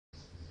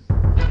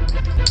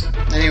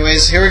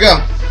anyways, here we go.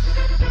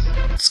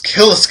 Let's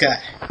kill this guy.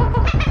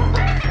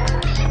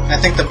 I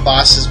think the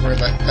bosses were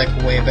like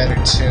way better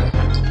too.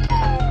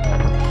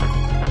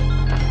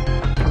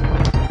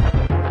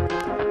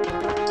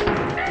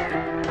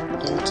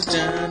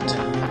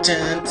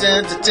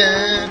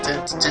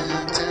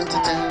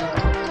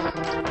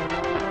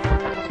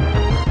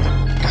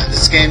 God,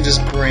 this game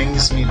just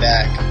brings me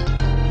back.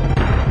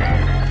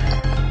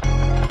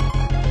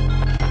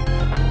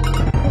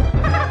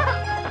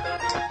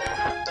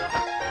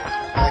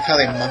 I like how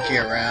they monkey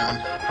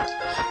around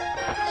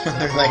when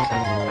they're like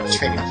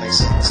trading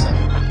places and stuff.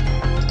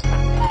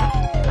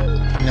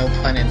 No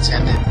pun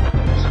intended.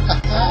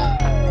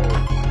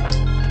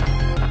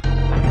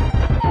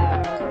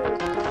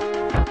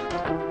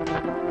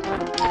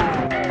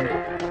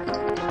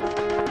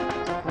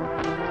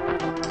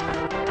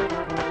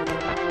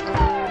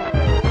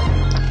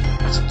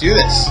 Let's do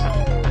this.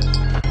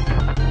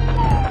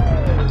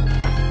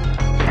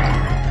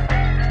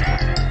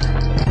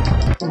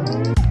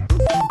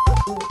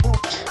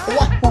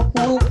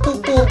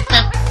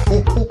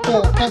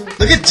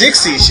 Look at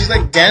Dixie, she's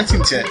like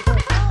dancing to it.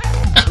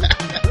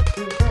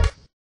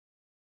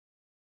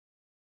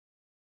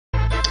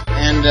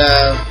 And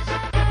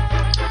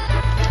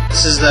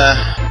this is the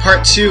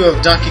part 2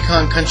 of Donkey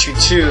Kong Country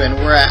 2, and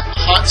we're at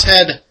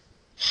Hothead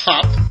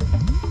Hop.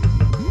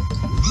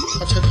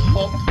 Hothead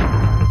Hop.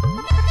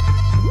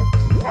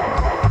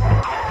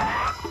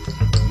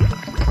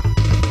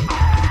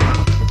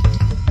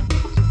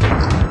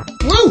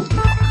 Woo!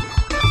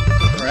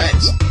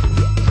 Alright.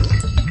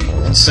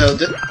 And so,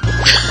 dang,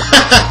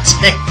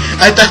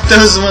 I thought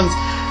those ones...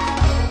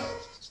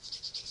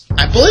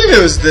 I believe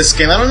it was this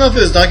game. I don't know if it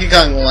was Donkey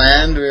Kong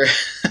Land or...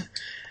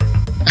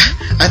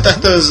 I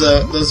thought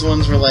those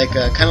ones were like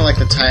kind of like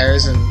the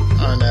tires on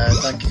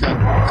Donkey Kong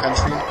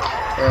Country,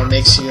 where it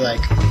makes you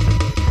like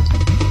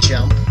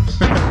jump.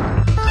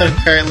 But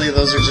apparently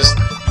those are just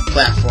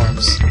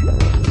platforms.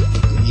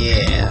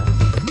 Yeah,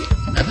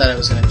 I thought I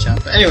was gonna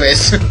jump. But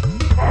anyways, I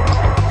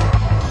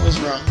was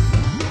wrong.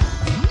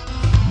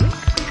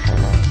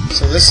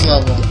 So this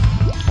level.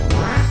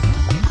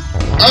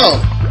 Oh,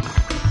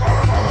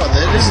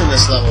 it is in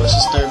this level. It's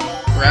just they're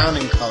brown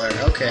in color.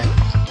 Okay.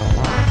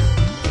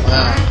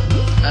 Wow.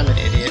 I'm an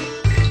idiot.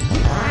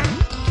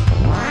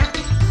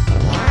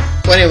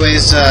 Well,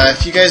 anyways,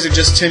 if you guys are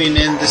just tuning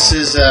in, this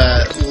is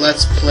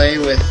Let's Play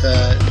with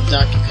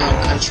Donkey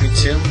Kong Country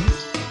 2.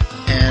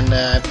 And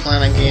I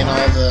plan on getting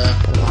all the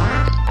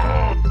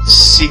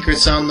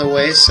secrets on the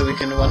way so we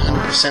can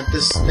 100%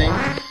 this thing.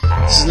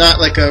 This is not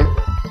like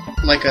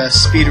a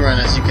speed run,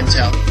 as you can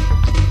tell.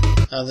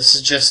 This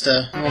is just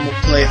a normal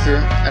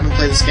playthrough. I haven't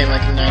played this game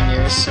like in 9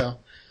 years, so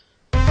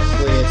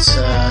hopefully it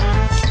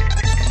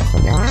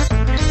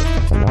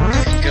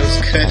goes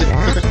good.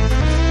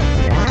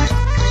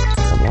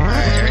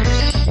 Alright,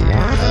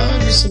 oh,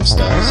 do some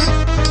stars.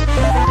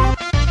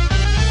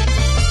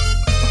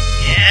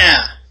 Yeah!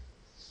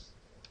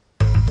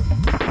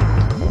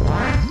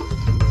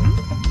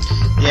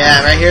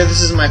 Yeah, right here,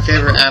 this is my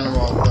favorite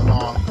animal of them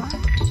all.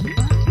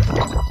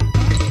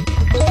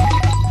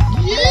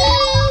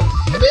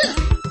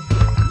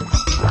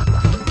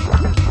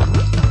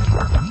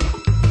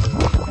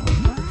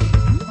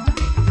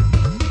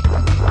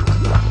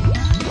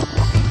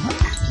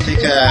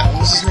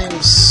 What's his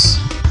name?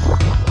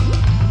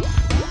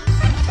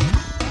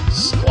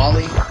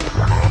 Squally?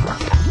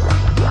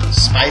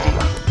 Spidey?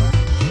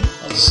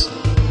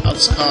 I'll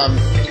just call him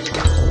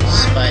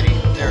Spidey.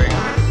 There we go.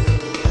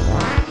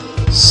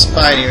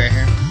 Spidey right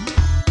here.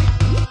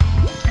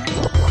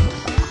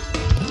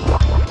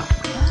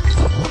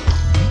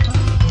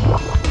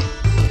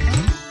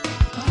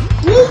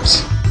 Whoops!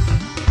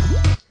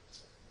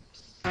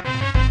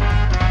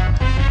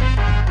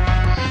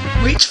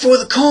 Reach for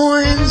the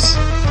coins!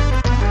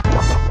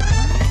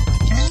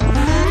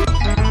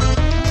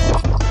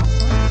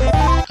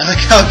 I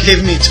like how it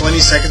gave me 20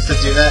 seconds to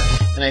do that,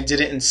 and I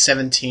did it in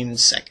 17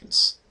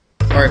 seconds.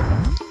 Or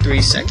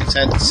 3 seconds.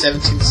 I had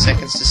 17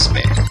 seconds to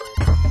spare.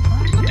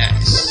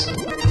 Nice.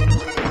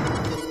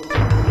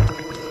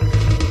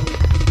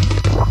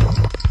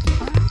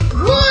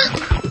 What?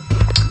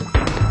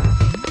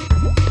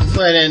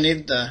 Hopefully I didn't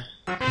need the...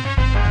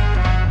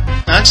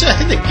 Actually, I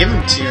think they give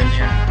them to you in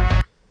here.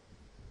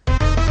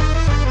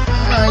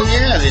 Oh,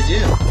 yeah, they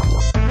do.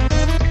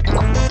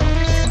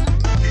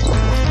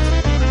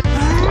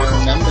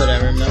 I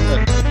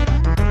remembered.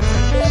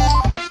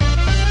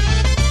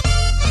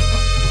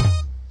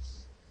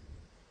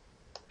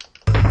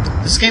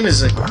 This game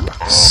is like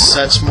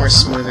such more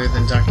smoother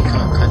than Donkey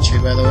Kong Country,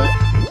 by the way.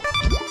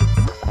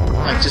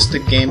 Like just the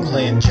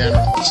gameplay in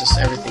general, it's just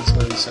everything's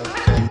moving so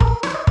good.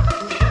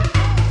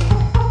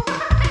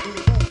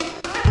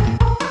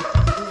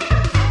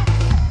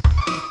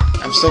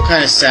 I'm still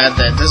kind of sad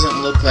that it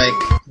doesn't look like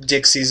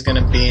Dixie's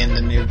gonna be in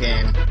the new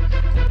game.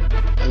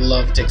 I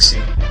love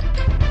Dixie.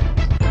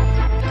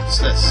 What's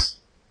this?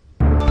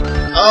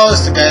 Oh,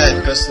 it's the guy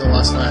that goes to the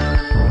Lost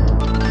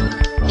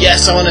Mine.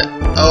 Yes, I wanna...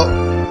 Oh,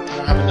 I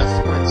don't have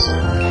enough coins.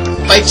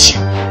 Fight you!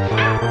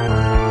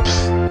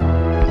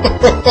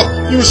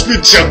 You must be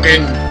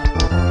joking!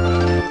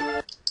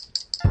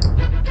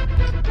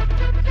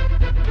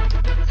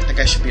 I think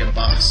I should be a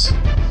boss.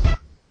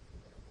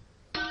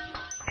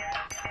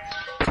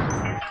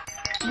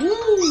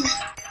 Woo!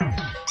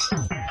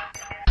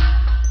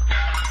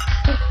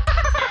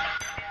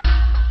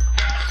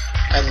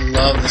 I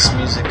love this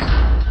music.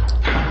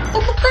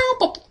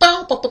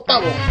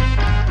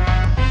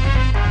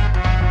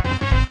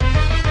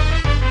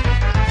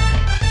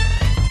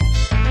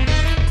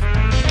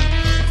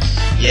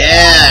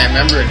 Yeah, I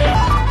remember it.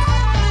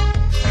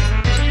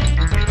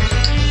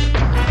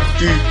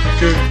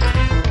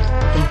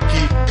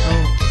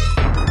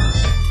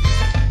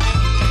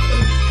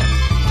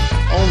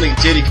 Only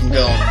Diddy can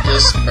go on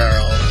this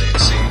barrel,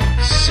 Dixie.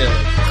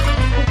 Silly girl.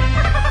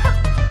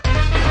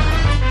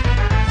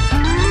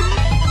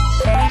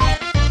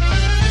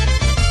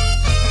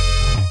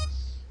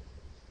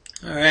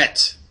 Alright.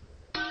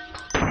 I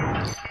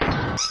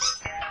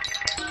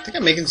think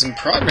I'm making some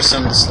progress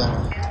on this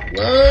level.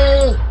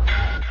 Whoa!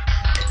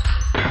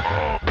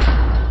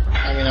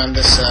 I mean, on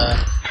this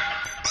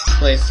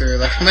playthrough.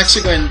 Like, I'm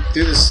actually going to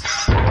do this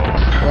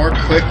more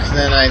quick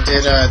than I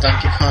did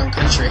Donkey Kong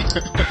Country.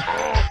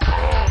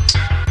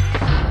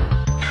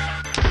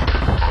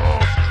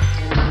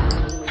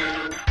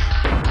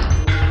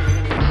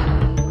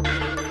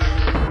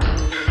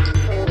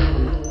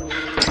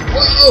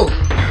 Whoa!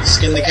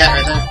 Skin the cat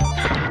right there.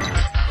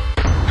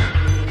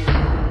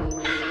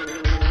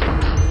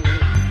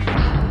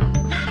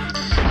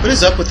 What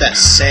is up with that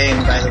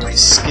saying, by the way?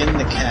 Skin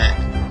the cat.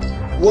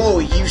 Whoa,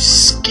 you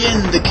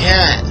skinned the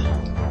cat!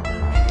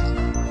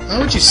 Why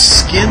would you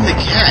skin the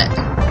cat?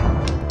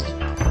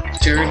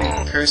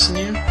 Dirty person,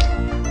 you?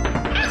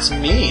 That's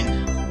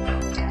mean.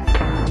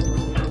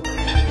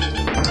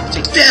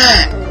 Take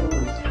that!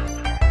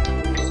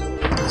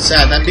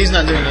 Sad, that bee's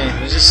not doing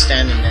anything. He's just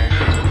standing there.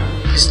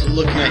 Just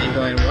looking at you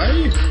going, why are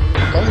you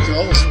going through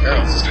all those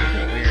barrels? It's kind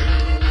of weird.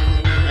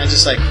 And I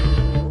just like,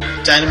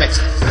 Dynamite's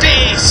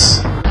face!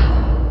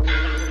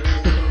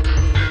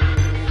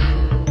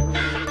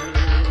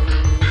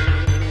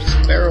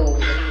 Barrel over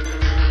there.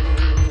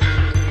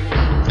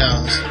 No,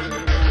 this is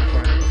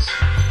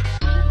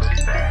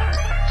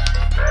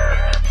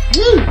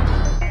woo!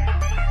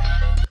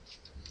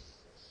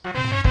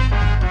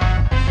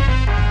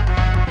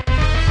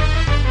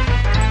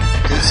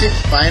 Did it say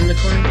find the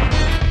coin?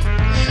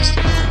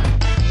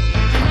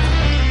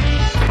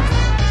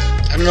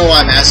 I don't know why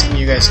I'm asking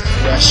you guys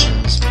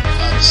questions.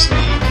 Obviously,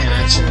 you can't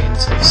answer me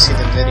until you see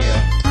the video.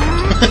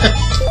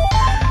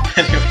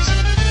 Anyways.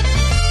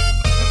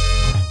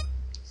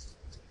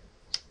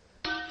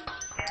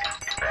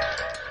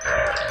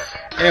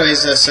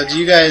 Anyways, so do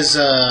you guys,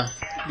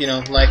 you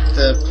know, like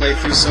the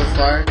playthrough so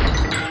far?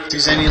 If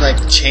there's any,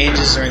 like,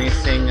 changes or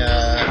anything,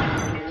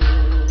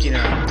 you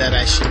know, that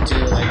I should do,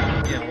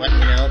 like, you know, let me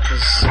know,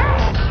 because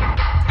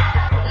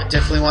I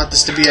definitely want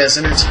this to be as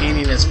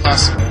entertaining as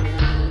possible.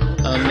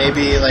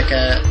 Maybe, like,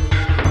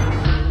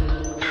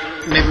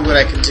 maybe what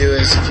I could do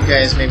is, if you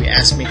guys maybe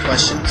ask me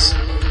questions,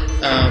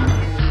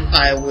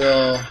 I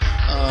will,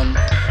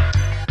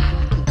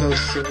 go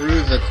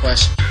through the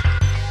questions.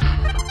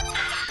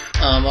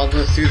 I'll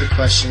go through the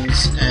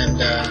questions and,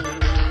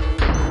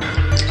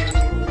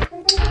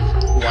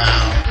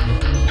 wow.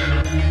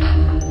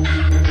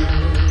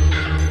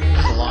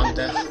 A long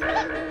death.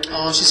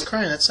 Oh, she's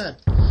crying, that's sad.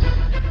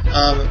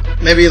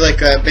 Maybe, like,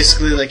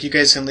 basically, like, you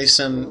guys can leave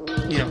some,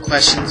 you know,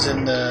 questions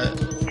in the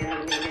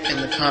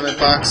comment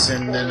box,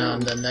 and then on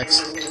the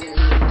next,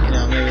 you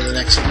know, maybe the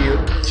next few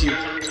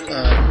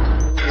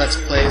Let's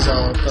Plays,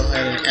 I'll go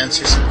ahead and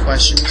answer some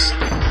questions.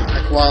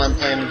 Like, while I'm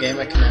playing the game,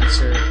 I can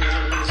answer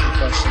some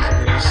questions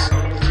of yours,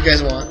 if you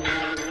guys want.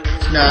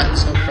 If not,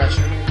 it's no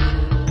pressure.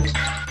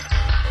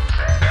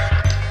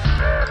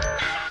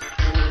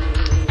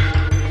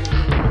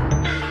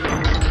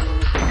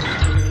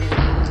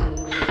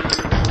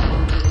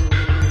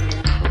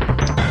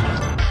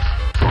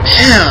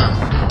 Damn!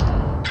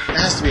 That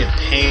has to be a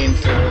pain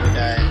for her to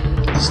die.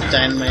 Just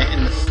dynamite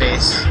in the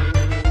face.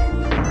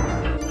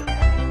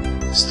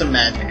 Just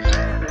imagine.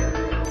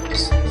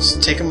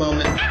 Just take a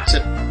moment to...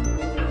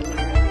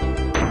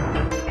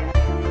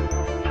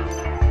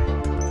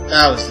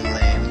 That was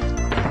lame.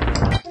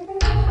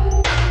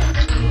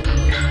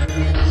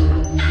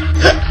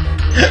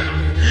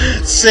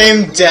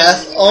 Same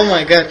death. Oh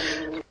my god.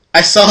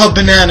 I saw a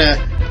banana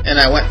and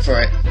I went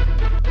for it.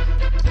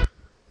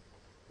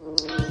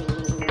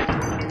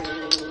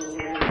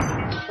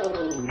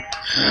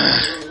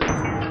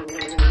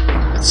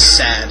 That's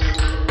sad.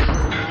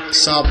 I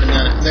saw a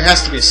banana. There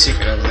has to be a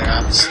secret over there,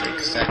 obviously,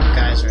 because that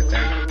guy's right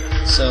there.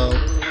 So,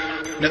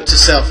 note to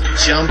self,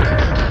 jump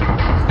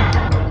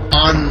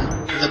on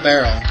the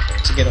barrel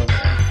to get over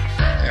there.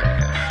 There we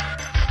go.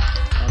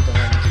 I'll go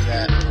ahead and do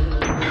that.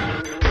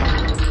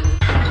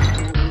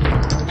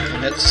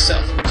 And note to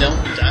self,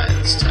 don't die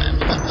this time.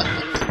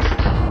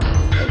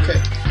 Okay.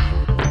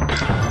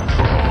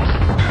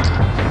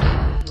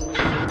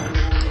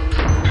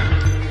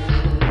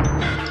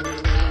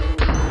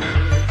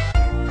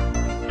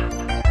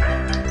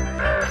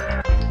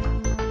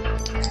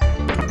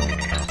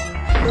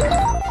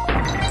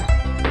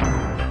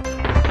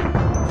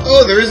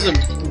 Oh, there is a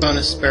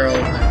bonus barrel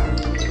over there.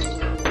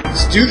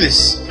 Let's do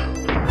this. Maybe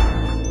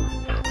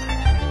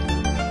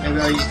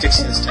I'll use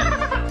Dixie this time.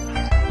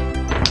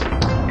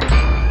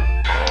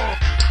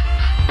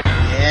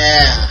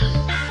 Yeah.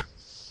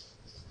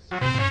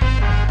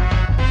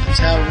 That's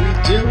how we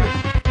do it.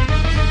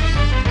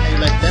 How you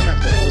like them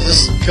after? Was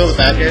this kill the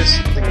bad guys?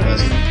 I think it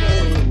was.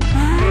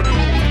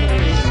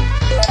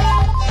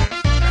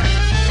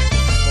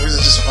 Or was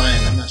it just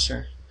fine? I'm not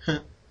sure.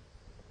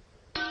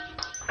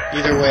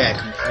 Either way, I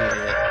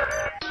completed it.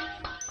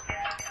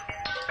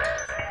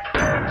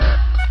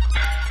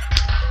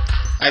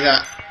 I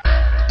got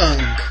Ung.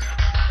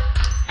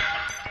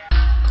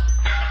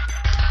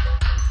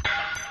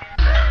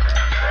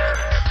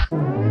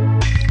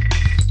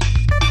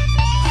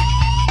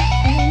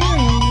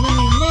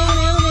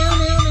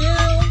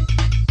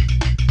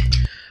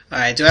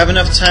 Alright, do I have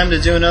enough time to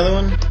do another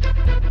one?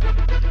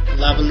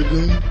 Lava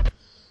Lagoon? I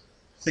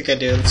think I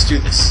do. Let's do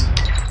this.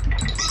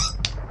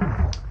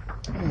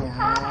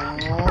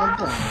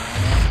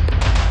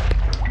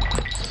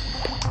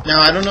 Now,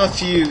 I don't know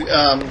if you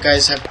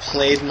guys have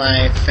played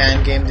my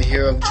fan game, The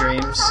Hero of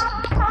Dreams,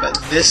 but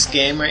this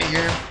game right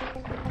here,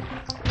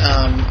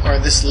 or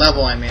this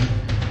level, I mean,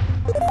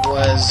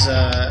 was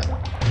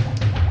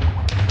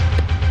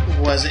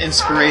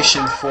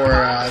inspiration for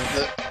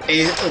the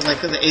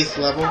 8th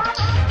level.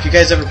 If you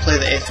guys ever play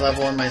the 8th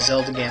level in my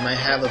Zelda game, I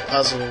have a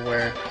puzzle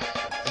where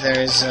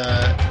there's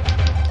I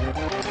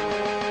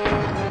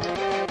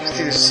think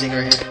there's a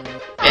secret here.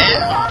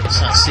 Yeah,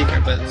 it's not a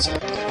secret, but it's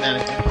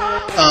mannequin.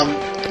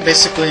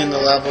 Basically in the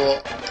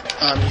level,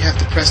 you have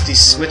to press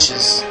these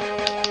switches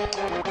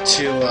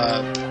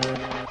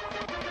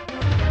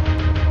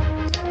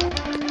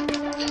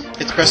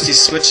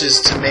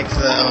to make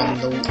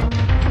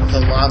the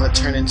lava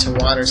turn into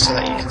water so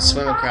that you can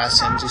swim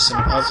across it and do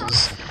some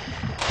puzzles.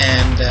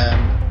 And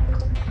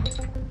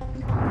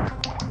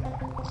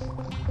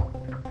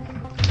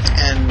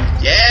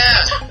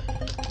yeah,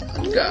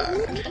 oh God.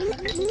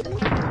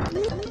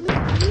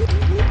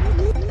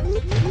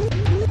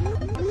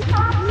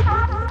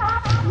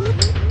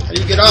 How do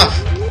you get off?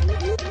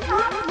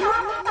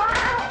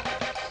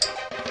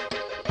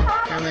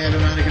 Apparently I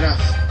don't know how to get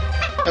off.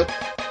 Oh.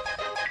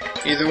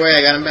 Either way,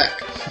 I got him back.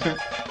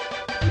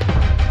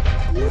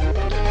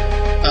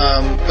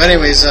 But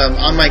anyways,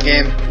 on my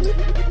game.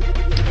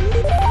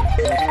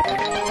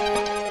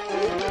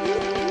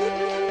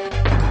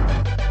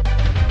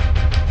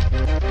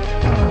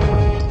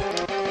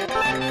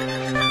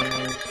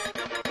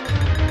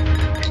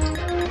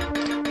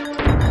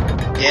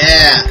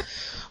 Yeah.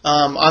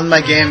 On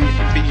my game,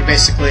 you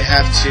basically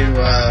have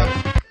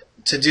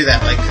to do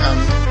that, like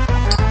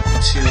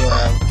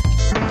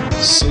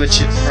to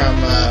switch it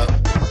from the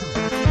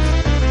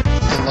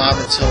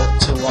lava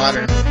to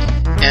water,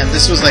 and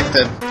this was like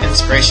the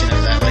inspiration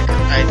of that. Like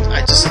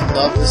I just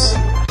love this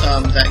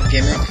that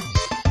gimmick,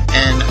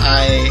 and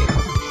I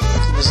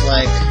was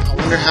like, I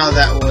wonder how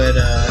that would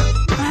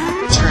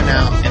turn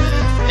out in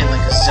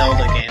like a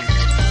Zelda game,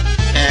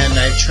 and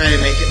I tried to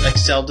make it like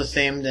Zelda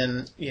themed,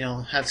 and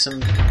had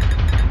some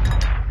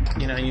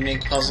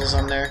unique puzzles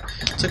on there.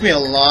 It took me a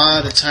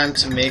lot of time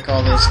to make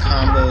all those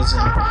combos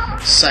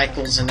and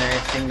cycles and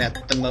everything,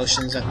 the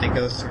motions that they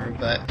go through,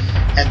 but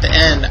at the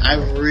end, I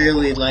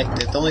really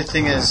liked it. The only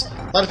thing is,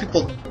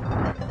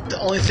 the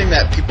only thing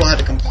that people had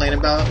to complain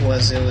about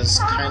was it was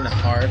kind of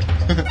hard.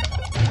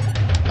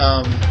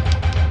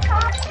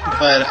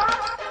 But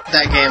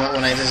that game,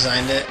 when I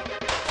designed it,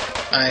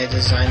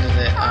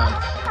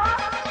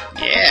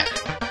 yeah!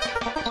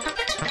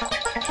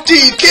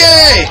 DK!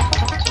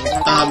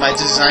 I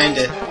designed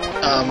it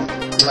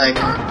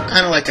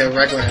kind of like a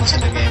regular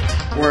Nintendo game,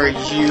 where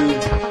you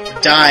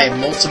die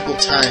multiple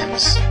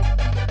times,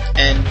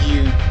 and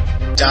you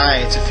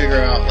die to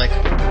figure out like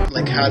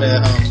how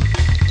to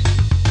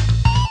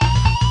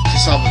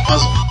solve a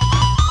puzzle.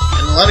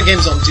 And a lot of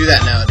games don't do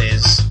that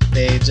nowadays.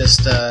 They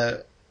just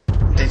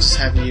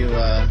have you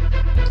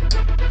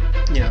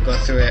go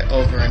through it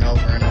over and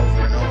over and over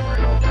and over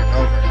and over and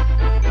over.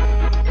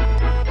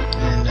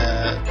 And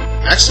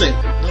actually,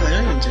 no, they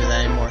don't even do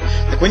that anymore.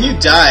 Like when you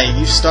die,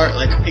 you start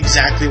like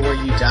exactly where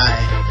you die,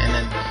 and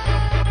then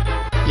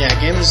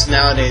games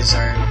nowadays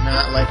are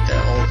not like the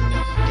old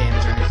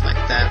games or anything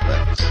like that.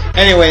 But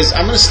anyways,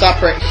 I'm gonna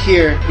stop right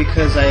here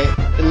because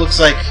it looks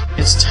like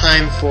it's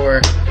time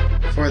for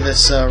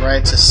this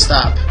ride to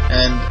stop.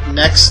 And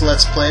next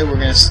Let's Play, we're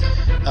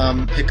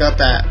gonna pick up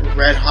at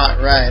Red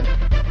Hot Ride.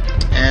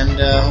 And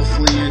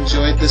hopefully you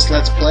enjoyed this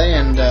Let's Play,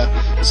 and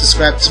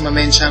subscribe to my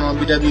main channel,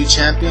 BW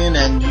Champion,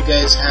 and you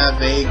guys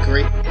have a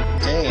great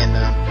day, and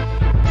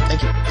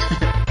thank you.